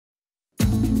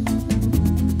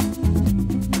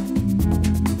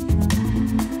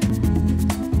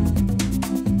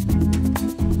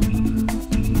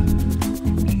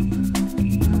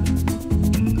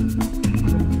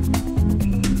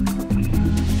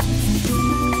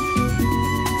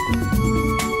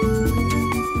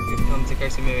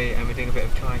Samui and we're doing a bit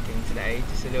of kayaking today,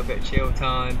 just a little bit of chill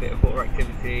time, a bit of water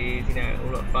activities, you know, a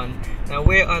lot of fun. Now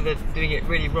we're either doing it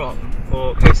really wrong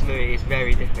or Koh Samui is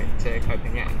very different to Koh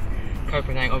Phangan. Koh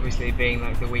Phangan obviously being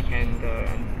like the weekend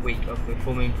and week of the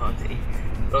full moon party.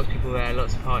 Lots of people there,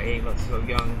 lots of partying, lots of sort of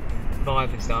young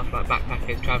vibe and stuff, like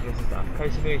backpackers, travellers and stuff. Koh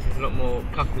Samui is a lot more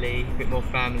coupley, a bit more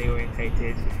family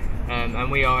orientated,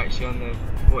 and we are actually on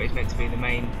what is meant to be the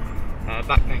main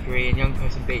backpackery and young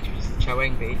person beach, which is the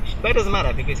Kayaking beach. But it doesn't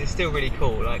matter because it's still really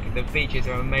cool. Like the beaches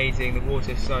are amazing, the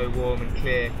water's so warm and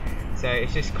clear, so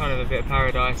it's just kind of a bit of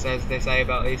paradise, as they say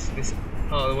about this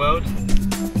part of the world.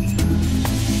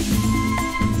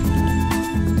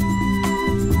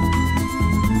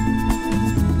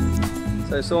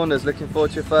 So Saunders, looking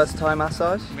forward to your first Thai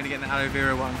massage? I'm going to get the aloe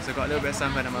vera one because I've got a little bit of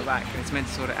sunburn on my back and it's meant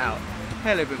to sort it out.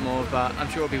 Pay a little bit more, but I'm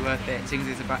sure it'll be worth it, seeing as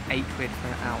it's about £8 for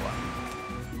an hour.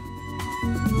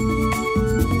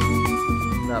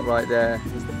 That right there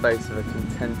is the face of a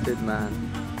contented man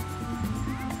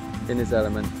in his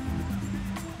element.